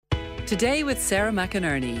Today with Sarah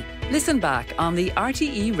McInerney. Listen back on the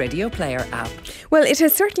RTE Radio Player app. Well, it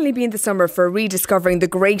has certainly been the summer for rediscovering the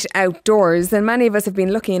great outdoors, and many of us have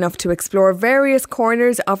been lucky enough to explore various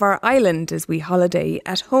corners of our island as we holiday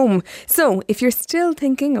at home. So, if you're still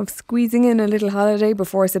thinking of squeezing in a little holiday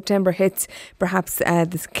before September hits, perhaps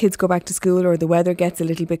the kids go back to school or the weather gets a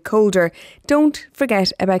little bit colder, don't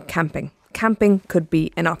forget about camping. Camping could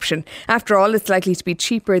be an option. After all, it's likely to be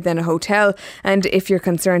cheaper than a hotel, and if you're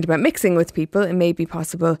concerned about mixing with people, it may be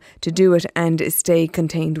possible to do it and stay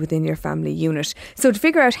contained within your family unit. So to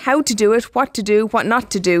figure out how to do it, what to do, what not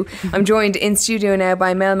to do, I'm joined in studio now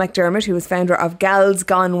by Mel McDermott, who is founder of Gals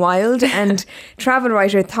Gone Wild, and travel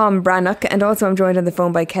writer Tom Brannock, and also I'm joined on the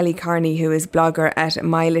phone by Kelly Carney, who is blogger at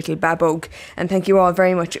My Little Babog. And thank you all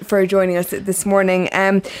very much for joining us this morning.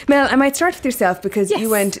 Mel, I might start with yourself because you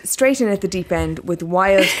went straight in at the deep end with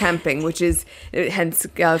wild camping, which is hence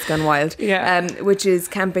Gals Gone Wild, which is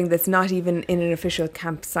camping that's not even in an official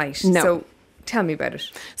campsite. No. So tell me about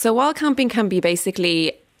it. So wild camping can be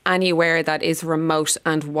basically anywhere that is remote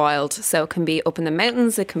and wild. So it can be up in the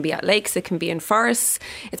mountains, it can be at lakes, it can be in forests.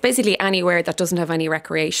 It's basically anywhere that doesn't have any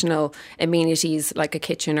recreational amenities like a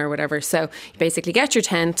kitchen or whatever. So you basically get your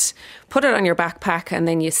tent, put it on your backpack, and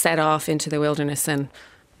then you set off into the wilderness and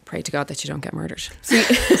pray to God that you don't get murdered.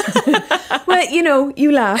 Well,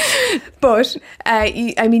 you laugh, but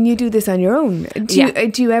you do this on your own.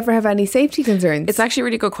 Do you ever have any safety concerns? It's actually a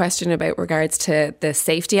really good question about regards to the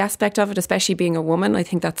safety aspect of it, especially being a woman. I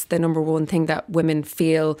think that's the number one thing that women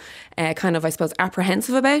feel kind of, I suppose,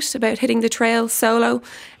 apprehensive about hitting the trail solo,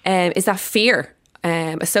 is that fear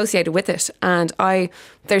associated with it. And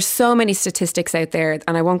there's so many statistics out there,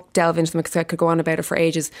 and I won't delve into them because I could go on about it for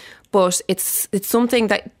ages, but it's something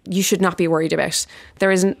that you should not be worried about.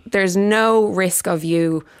 There's no risk of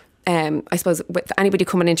you, I suppose, with anybody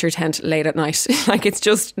coming into your tent late at night. Like, it's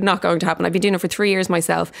just not going to happen. I've been doing it for 3 years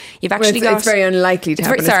myself. It's very unlikely to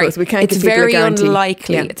happen, I suppose. We can't it's give people very a guarantee.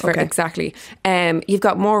 Unlikely. Yeah, it's very, exactly. You've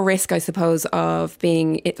got more risk, I suppose, of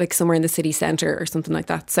being like somewhere in the city centre or something like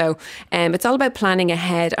that. So it's all about planning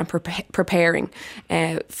ahead and preparing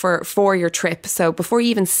for your trip. So before you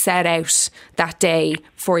even set out that day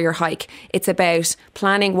for your hike, it's about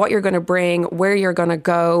planning what you're going to bring, where you're going to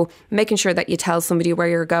go, making sure that you tell somebody where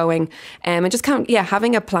you're going, and just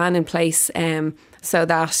having a plan in place so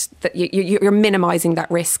that you're minimising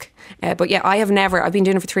that risk. But I've been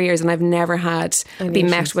doing it for 3 years and I've never been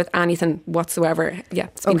met with anything whatsoever. Yeah,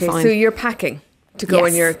 it's been fine. So you're packing to go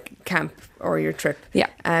on your camp or your trip. Yeah.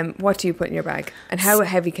 What do you put in your bag, and how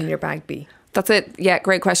heavy can your bag be? That's it. Yeah,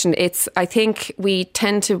 great question. I think we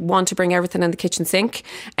tend to want to bring everything in the kitchen sink.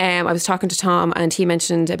 I was talking to Tom and he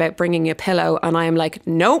mentioned about bringing a pillow, and I am like,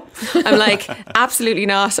 nope. I'm like, absolutely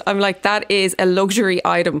not. I'm like, that is a luxury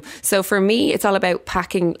item. So for me, it's all about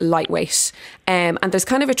packing lightweight. And there's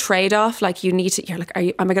kind of a trade-off. Like, you're like,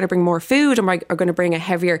 am I going to bring more food? Am I going to bring a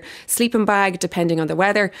heavier sleeping bag depending on the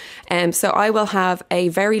weather? So I will have a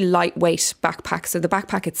very lightweight backpack. So the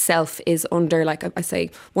backpack itself is under, like I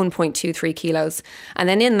say, 1.23 kilos. And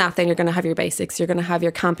then in that, then you're going to have your basics. You're going to have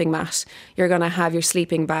your camping mat. You're going to have your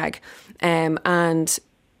sleeping bag. And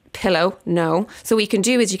pillow, no. So what you can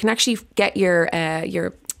do is you can actually get your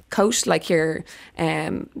coat, like your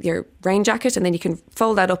rain jacket, and then you can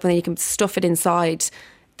fold that up and then you can stuff it inside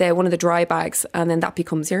one of the dry bags, and then that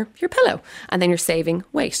becomes your pillow, and then you're saving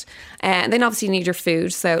weight. And then obviously you need your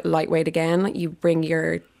food, so lightweight again. You bring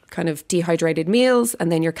your kind of dehydrated meals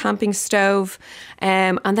and then your camping stove,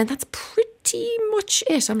 and then that's pretty much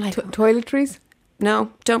it. I'm like, toiletries?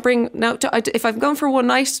 No, don't bring. No, if I'm going for one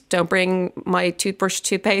night, don't bring my toothbrush,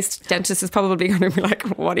 toothpaste. Dentist is probably going to be like,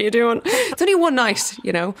 "What are you doing?" It's only one night,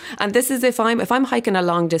 And this is if I'm hiking a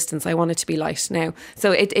long distance, I want it to be light now.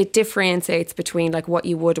 So it differentiates between like what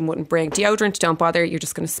you would and wouldn't bring. Deodorant, don't bother. You're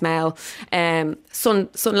just going to smell. Sun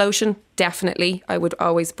lotion, definitely. I would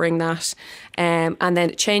always bring that. And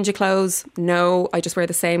then change of clothes. No, I just wear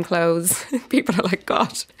the same clothes. People are like,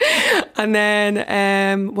 God. And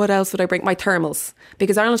then what else would I bring? My thermals.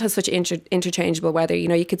 Because Ireland has such interchangeable weather.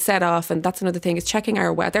 You could set off, and that's another thing, is checking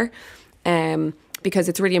our weather. Because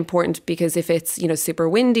it's really important, because if it's, super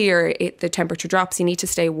windy or the temperature drops, you need to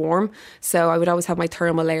stay warm. So I would always have my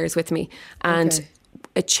thermal layers with me. And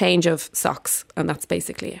a change of socks, and that's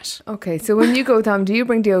basically it. Okay, so when you go, Tom, do you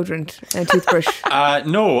bring deodorant and toothbrush?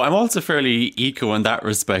 No, I'm also fairly eco in that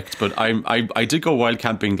respect, but I did go wild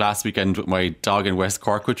camping last weekend with my dog in West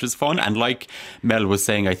Cork, which was fun. And like Mel was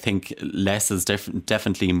saying, I think less is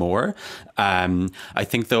definitely more. I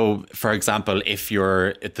think though, for example, if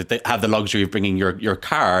they have the luxury of bringing your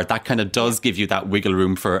car, that kind of does give you that wiggle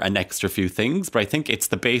room for an extra few things. But I think it's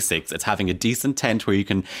the basics. It's having a decent tent where you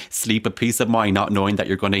can sleep at peace of mind, not knowing that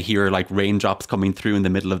you're going to hear like raindrops coming through in the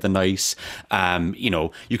middle of the night.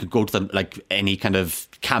 You could go to any kind of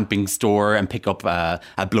camping store and pick up a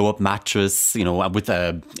blow up mattress, with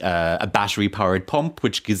a battery powered pump,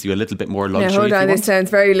 which gives you a little bit more luxury. Now, hold on, this sounds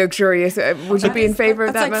very luxurious. Would you be in favour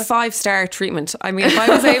of that? That's like 5-star treatment. I mean, if I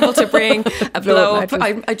was able to bring a blow up,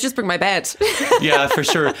 I'd just bring my bed. Yeah, for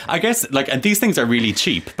sure. I guess and these things are really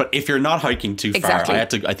cheap, but if you're not hiking too far, I had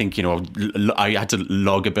to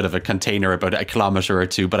lug a bit of a container about a kilometre or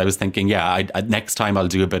two, but I was thinking, next time I'll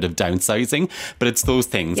do a bit of downsizing. But it's those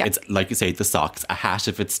things. Yeah. It's like you say, the socks, a hat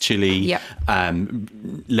if it's chilly. Yeah.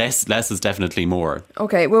 Less is definitely more.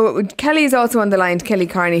 Okay, well, Kelly is also on the line. Kelly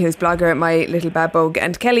Carney, who's blogger at My Little Bad Bug.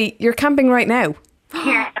 And Kelly, you're camping right now.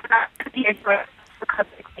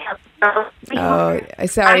 Oh,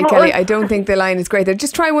 sorry, Kelly. I don't think the line is great.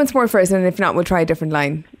 Just try once more first, and if not, we'll try a different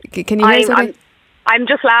line. Can you hear something? I'm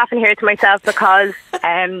just laughing here to myself because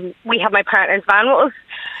we have my partner's van with us,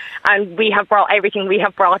 and we have brought everything. We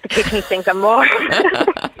have brought the kitchen sink and more.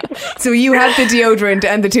 So you have the deodorant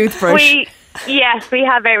and the toothbrush. Yes, we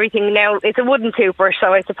have everything now. It's a wooden toothbrush,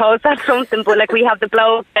 so I suppose that's something. But we have the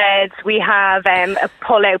blow beds, we have a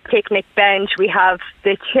pull-out picnic bench, we have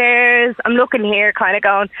the chairs. I'm looking here, kind of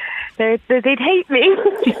going, they'd hate me.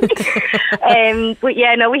 But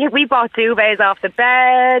yeah, no, we bought duvets off the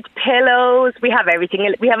bed, pillows. We have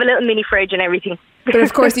everything. We have a little mini fridge and everything. But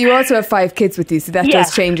of course, you also have 5 kids with you, so that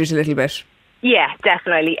does change it a little bit. Yeah,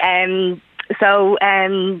 definitely.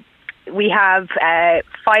 We have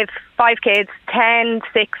five kids, 10,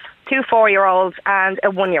 6, 2 4-year-olds and a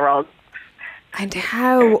 1-year-old. And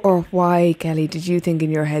how or why, Kelly, did you think in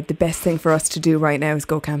your head the best thing for us to do right now is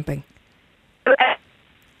go camping?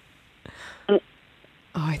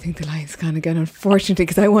 I think the line's kind of gone, unfortunately,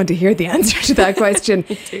 because I want to hear the answer to that question.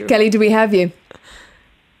 Kelly, do we have you?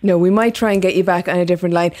 No, we might try and get you back on a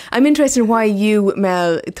different line. I'm interested in why you,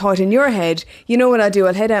 Mel, thought in your head, you know what I'll do?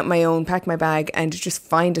 I'll head out my own, pack my bag and just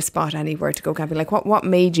find a spot anywhere to go camping. Like, what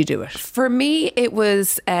made you do it? For me, it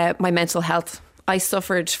was my mental health. I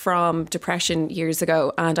suffered from depression years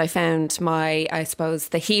ago, and I found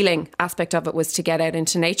the healing aspect of it was to get out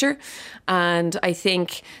into nature. And I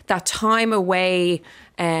think that time away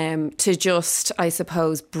to just, I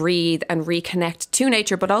suppose, breathe and reconnect to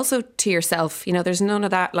nature, but also to yourself. There's none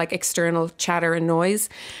of that like external chatter and noise.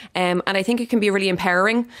 And I think it can be really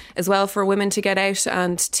empowering as well for women to get out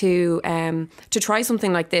and to try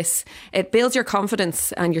something like this. It builds your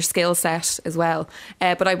confidence and your skill set as well.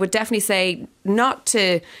 But I would definitely say not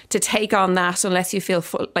to take on that unless you feel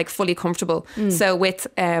fully comfortable. So with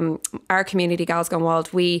our community, Gals Gone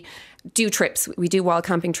Wild, we do trips. We do wild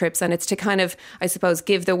camping trips, and it's to kind of, I suppose,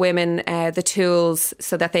 give the women the tools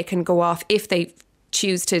so that they can go off if they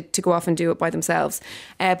choose to go off and do it by themselves.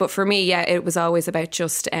 But for me, it was always about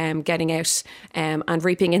just getting out and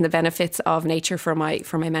reaping in the benefits of nature for my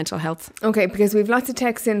mental health. Okay, because we've lots of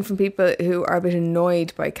texts in from people who are a bit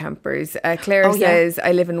annoyed by campers. Claire says,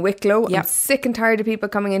 I live in Wicklow. I'm sick and tired of people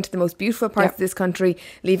coming into the most beautiful parts of this country,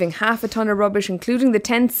 leaving half a ton of rubbish, including the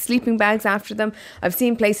tents, sleeping bags after them. I've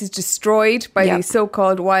seen places destroyed by these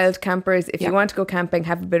so-called wild campers. If you want to go camping,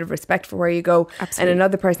 have a bit of respect for where you go. Absolutely. And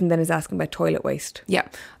another person then is asking about toilet waste. Yeah.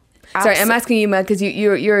 Sorry, I'm asking you, Mel, because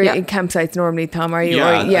you're in campsites normally, Tom, are you?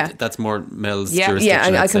 That's more Mel's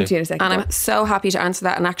jurisdiction. Yeah, I'll come to you in a second. And I'm so happy to answer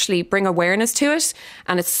that and actually bring awareness to it.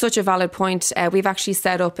 And it's such a valid point. We've actually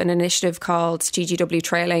set up an initiative called GGW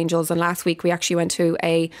Trail Angels. And last week we actually went to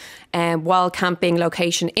a wild camping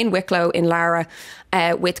location in Wicklow in Lara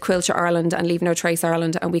with Quilcha Ireland and Leave No Trace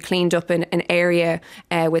Ireland. And we cleaned up an area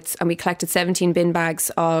and we collected 17 bin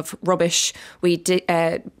bags of rubbish. We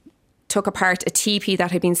took apart a teepee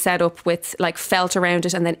that had been set up with felt around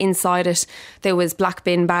it, and then inside it there was black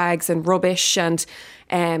bin bags and rubbish and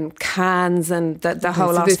cans and the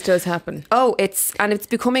whole lot. This does happen. It's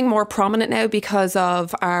becoming more prominent now because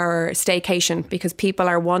of our staycation, because people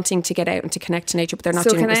are wanting to get out and to connect to nature, but they're not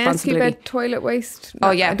doing it responsibly. So can I ask you about toilet waste?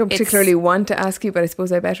 I don't particularly want to ask you, but I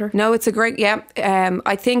suppose I better. No, it's a great,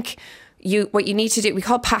 I think what you need to do, we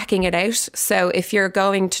call packing it out. So if you're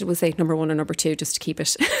going to, we'll say number 1 and number 2, just to keep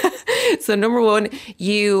it. So number 1,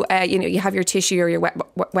 you have your tissue or your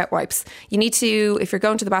wet wipes. You need to, if you're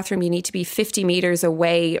going to the bathroom, you need to be 50 meters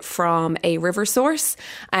away from a river source,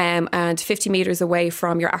 and 50 meters away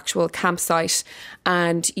from your actual campsite.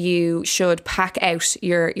 And you should pack out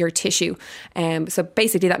your tissue. So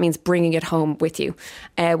basically that means bringing it home with you.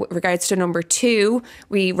 With regards to number 2,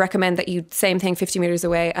 we recommend that you, same thing, 50 meters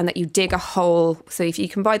away, and that you dig a hole. So if you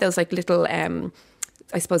can buy those like little,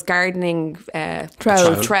 I suppose, gardening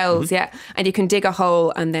trowels, yeah. And you can dig a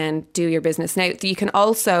hole and then do your business. Now, you can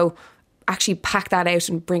also actually pack that out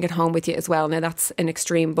and bring it home with you as well. Now, that's an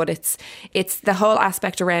extreme, but it's the whole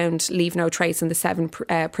aspect around leave no trace and the 7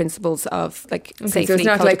 principles of like safely. So it's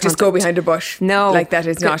not like just go behind a bush. No. Like that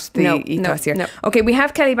is not the ethos here. No. Okay, we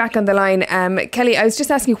have Kelly back on the line. Kelly, I was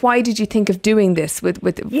just asking, why did you think of doing this with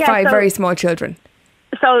 5 very small children?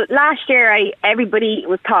 So last year, everybody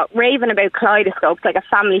was raving about Kaleidoscopes, like a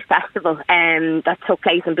family festival that took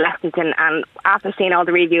place in Blessington. And after seeing all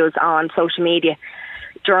the reviews on social media,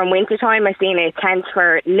 during winter time, I seen a tent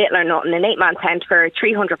for little or nothing, an 8-man tent for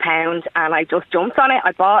 £300, and I just jumped on it.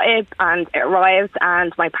 I bought it, and it arrived,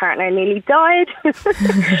 and my partner nearly died.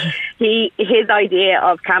 His idea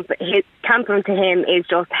of camping to him is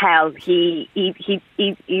just hell.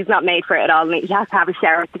 He's not made for it at all. And he has to have a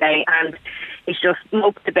shower today, and it's just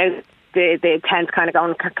moped about the tent, kind of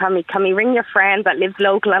going, can we ring your friend that lives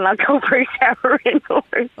local and I'll go for a shower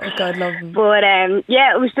indoors. Oh God, love him. But it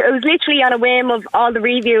was literally on a whim of all the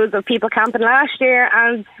reviews of people camping last year,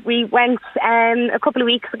 and we went a couple of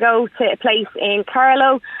weeks ago to a place in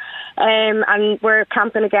Carlow, and we're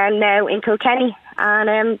camping again now in Kilkenny,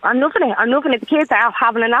 and I'm loving it. The kids are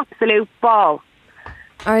having an absolute ball.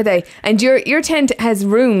 Are they? And your tent has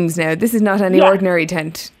rooms now. This is not any ordinary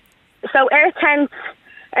tent. So our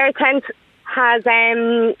tent has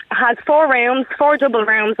 4 rooms, 4 double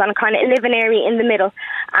rooms, and a kind of living area in the middle.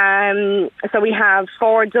 So we have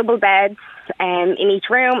 4 double beds in each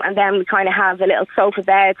room, and then we kind of have a little sofa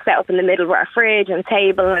bed set up in the middle with our fridge and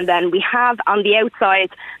table. And then we have on the outside,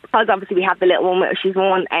 because obviously we have the little one, she's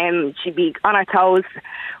one, she'd be on her toes.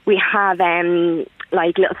 We have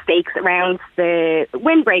like little stakes around the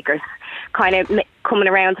windbreakers, kind of coming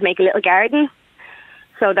around to make a little garden,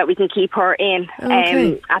 so that we can keep her in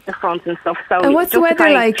at the front and stuff. So, and what's the weather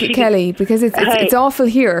like, Kelly? Because it's awful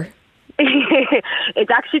here.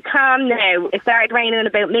 It's actually calm now. It started raining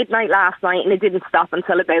about midnight last night, and it didn't stop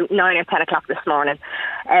until about 9 or 10 o'clock this morning.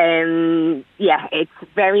 It's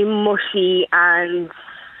very mushy, and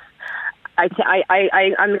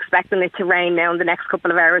I'm expecting it to rain now in the next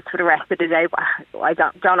couple of hours for the rest of the day. I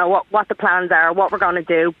don't know what the plans are, what we're going to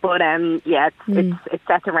do, but it's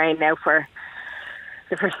set to rain now for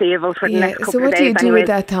the foreseeable for the next couple of days. So what do you do with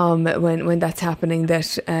that, Tom, when that's happening,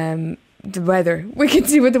 that the weather, we can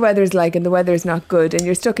see what the weather's like, and the weather's not good, and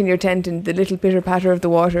you're stuck in your tent and the little pitter patter of the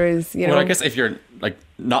water is, Well, I guess if you're like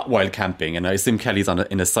not wild camping, and I assume Kelly's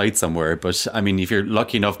in a site somewhere, but I mean, if you're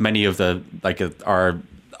lucky enough, many of the our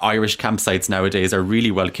Irish campsites nowadays are really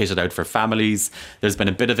well kitted out for families. There's been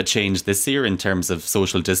a bit of a change this year in terms of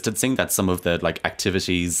social distancing, that some of the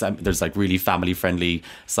activities, there's really family friendly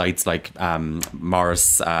sites like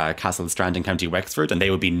Morris Castle Strand in County Wexford, and they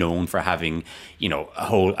would be known for having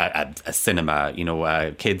a cinema,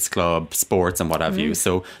 a kids club, sports and what have you.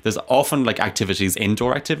 So there's often activities,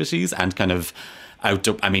 indoor activities, and kind of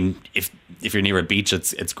outdoor. I mean, if you're near a beach,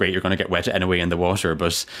 it's great. You're going to get wet anyway in the water.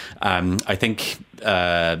 But I think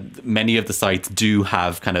many of the sites do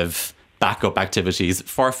have kind of backup activities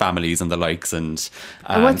for families and the likes. And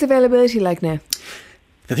what's availability like now?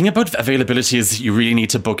 The thing about availability is you really need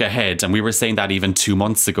to book ahead, and we were saying that even 2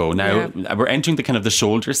 months ago. Now we're entering the kind of the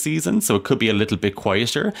shoulder season, so it could be a little bit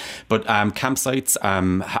quieter. But campsites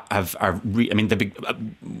the big.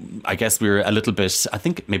 I guess we're a little bit. I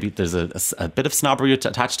think maybe there's a bit of snobbery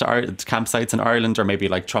attached to campsites in Ireland, or maybe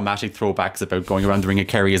traumatic throwbacks about going around the Ring of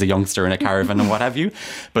Kerry as a youngster in a caravan and what have you.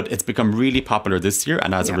 But it's become really popular this year,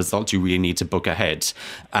 and as a result, you really need to book ahead.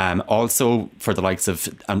 Also, for the likes of,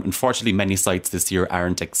 unfortunately, many sites this year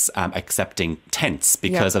aren't accepting tents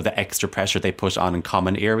because of the extra pressure they put on in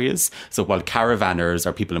common areas. So while caravanners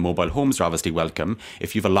or people in mobile homes are obviously welcome,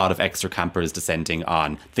 if you have a lot of extra campers descending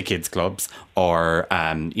on the kids clubs or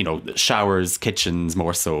showers, kitchens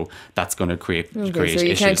more so, that's going to create so you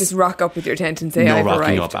issues. Can't just rock up with your tent and say I've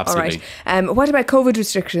rocking arrived. up, absolutely. All right. What about COVID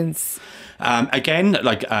restrictions? Again,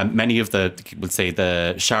 like many of the, we'll say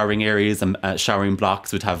the showering areas and showering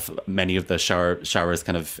blocks would have many of the showers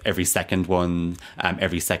kind of every second one,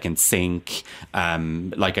 every second sink.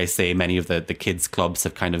 Like I say, many of the kids clubs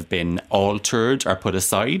have kind of been altered or put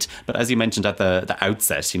aside. But as you mentioned at the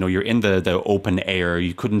outset, you're in the open air.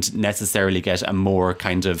 You couldn't necessarily get a more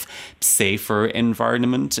kind of safer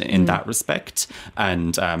environment in that respect.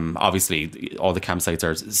 And obviously all the campsites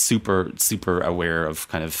are super aware of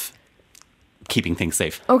kind of keeping things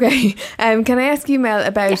safe. Okay. Can I ask you, Mel,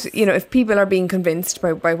 about, if people are being convinced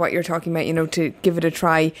by what you're talking about, to give it a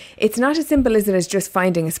try, it's not as simple as it as just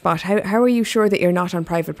finding a spot. How are you sure that you're not on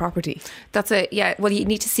private property? Well, you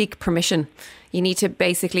need to seek permission. You need to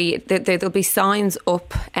basically, there'll be signs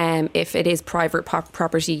up if it is private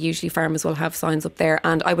property. Usually farmers will have signs up there,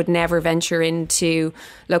 and I would never venture into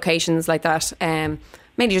locations like that.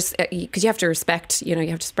 Mainly just because you have to respect,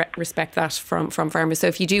 respect that from farmers. So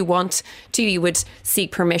if you do want to, you would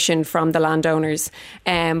seek permission from the landowners.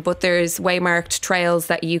 But there's waymarked trails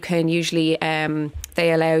that you can usually,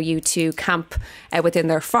 they allow you to camp within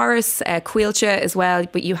their forests, Cuilcha as well,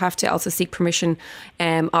 but you have to also seek permission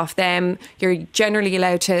off them. You're generally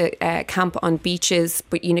allowed to camp on beaches,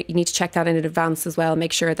 but you need to check that in advance as well.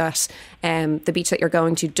 Make sure that the beach that you're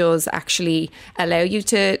going to does actually allow you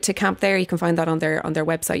to camp there. You can find that on their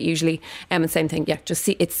website usually. And same thing, just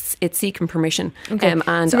it's seeking permission. Okay.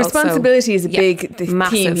 And so responsibility is a big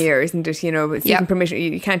massive theme here, isn't it? Seeking permission.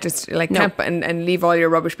 You can't just camp and leave all your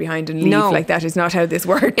rubbish behind and leave. Like that is not how this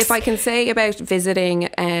works. If I can say about visiting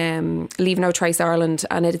Leave No Trace Ireland,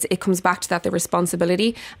 and it comes back to that, the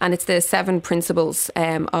responsibility, and it's the 7 principles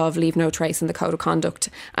of Leave No Trace in the Code of Conduct,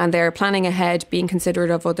 and they're planning ahead, being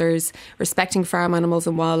considerate of others, respecting farm animals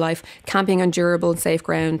and wildlife, camping on durable and safe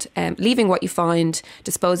ground, leaving what you find,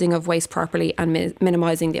 disposing of waste properly, and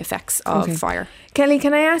minimising the effects of fire. Kelly,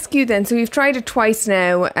 can I ask you then, so you've tried it twice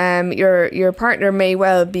now, your partner may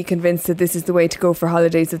well be convinced that this is the way to go for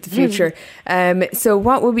holidays of the future. So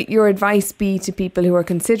what would your advice be to people who are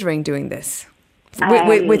considering doing this,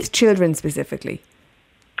 with children specifically?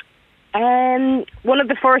 One of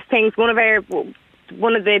the first things, one of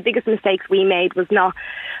the biggest mistakes we made was not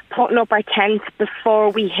putting up our tent before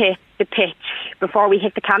we hit the pitch, before we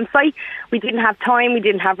hit the campsite. We didn't have time, we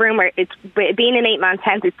didn't have room. Being an 8-man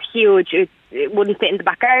tent, it's huge. It wouldn't fit in the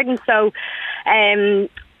back garden. So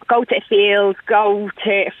go to a field, go to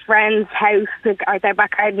a friend's house or their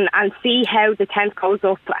back garden and see how the tent goes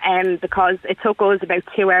up, because it took us about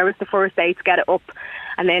 2 hours the first day to get it up.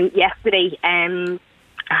 And then yesterday,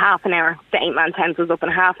 half an hour, the 8-man tent was up in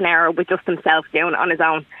half an hour with just himself doing it on his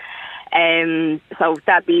own. So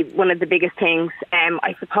that'd be one of the biggest things.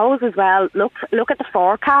 I suppose as well, look at the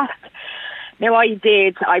forecast. Now I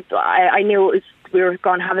knew it was, we were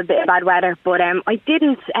going to have a bit of bad weather, but I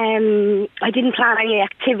didn't plan any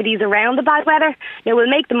activities around the bad weather. Now we'll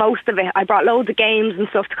make the most of it. I brought loads of games and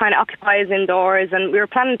stuff to kind of occupy us indoors, and we were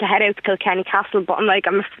planning to head out to Kilkenny Castle, but I'm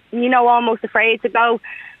almost afraid to go in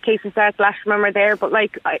case it starts last summer there. But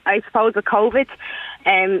I suppose with COVID,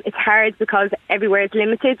 it's hard because everywhere is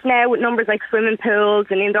limited now with numbers like swimming pools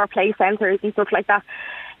and indoor play centres and stuff like that.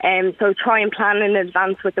 So try and plan in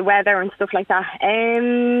advance with the weather and stuff like that.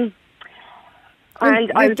 And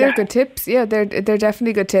they're good tips. Yeah, they're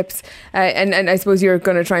definitely good tips. And I suppose you're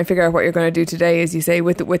going to try and figure out what you're going to do today, as you say,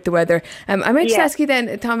 with the weather. I might just ask you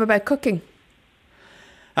then, Tom, about cooking.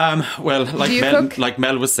 Well, like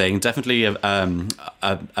Mel was saying, definitely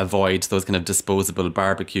avoid those kind of disposable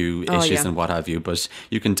barbecue issues and what have you. But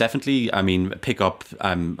you can definitely, pick up.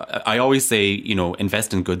 I always say,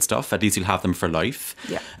 invest in good stuff. At least you'll have them for life.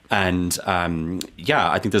 Yeah. And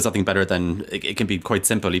I think there's nothing better than it can be quite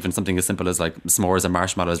simple. Even something as simple as like s'mores and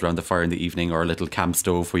marshmallows around the fire in the evening, or a little camp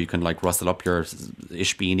stove where you can like rustle up your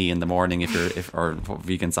ishbini in the morning or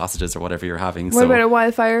vegan sausages or whatever you're having. What about a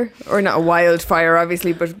wildfire? Or not a wildfire,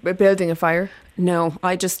 obviously, but building a fire? No,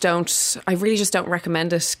 I really just don't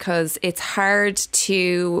recommend it, because it's hard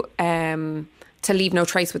to leave no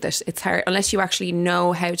trace with it. It's hard unless you actually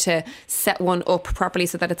know how to set one up properly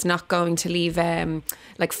so that it's not going to leave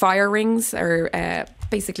like fire rings or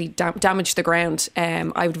basically damage the ground.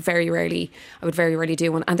 I would very rarely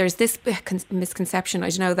do one. And there's this misconception, I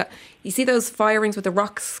don't know, that you see those fire rings with the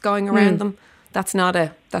rocks going around them. That's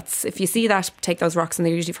if you see that, take those rocks, and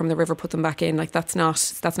they're usually from the river, put them back in. Like that's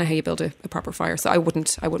not how you build a proper fire. So I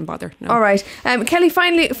wouldn't bother. No. All right. Kelly,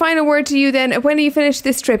 final word to you then. When are you finished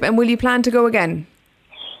this trip, and will you plan to go again?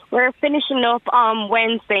 We're finishing up on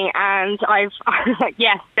Wednesday, and I've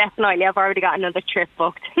yes, definitely, I've already got another trip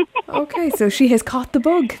booked. Okay, so she has caught the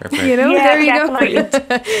bug. Perfect. You know, Yeah, there you definitely.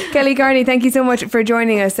 go. Kelly Carney, thank you so much for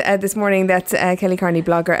joining us this morning. That's Kelly Carney,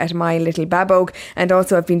 blogger at My Little Babog, and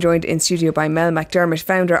also I've been joined in studio by Mel McDermott,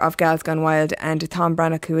 founder of Gals Gone Wild, and Tom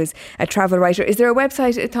Brannock, who is a travel writer. Is there a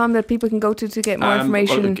website, Tom, that people can go to get more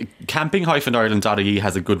information? Well, camping-ireland.ie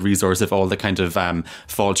has a good resource of all the kind of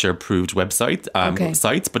Fáilte-approved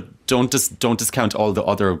sites, but don't discount all the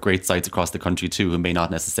other great sites across the country too, who may not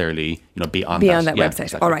necessarily be on that website.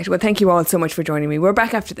 Exactly. All right. Well, thank you all so much for joining me. We're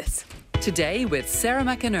back after this. Today with Sarah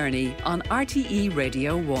McInerney on RTE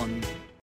Radio 1.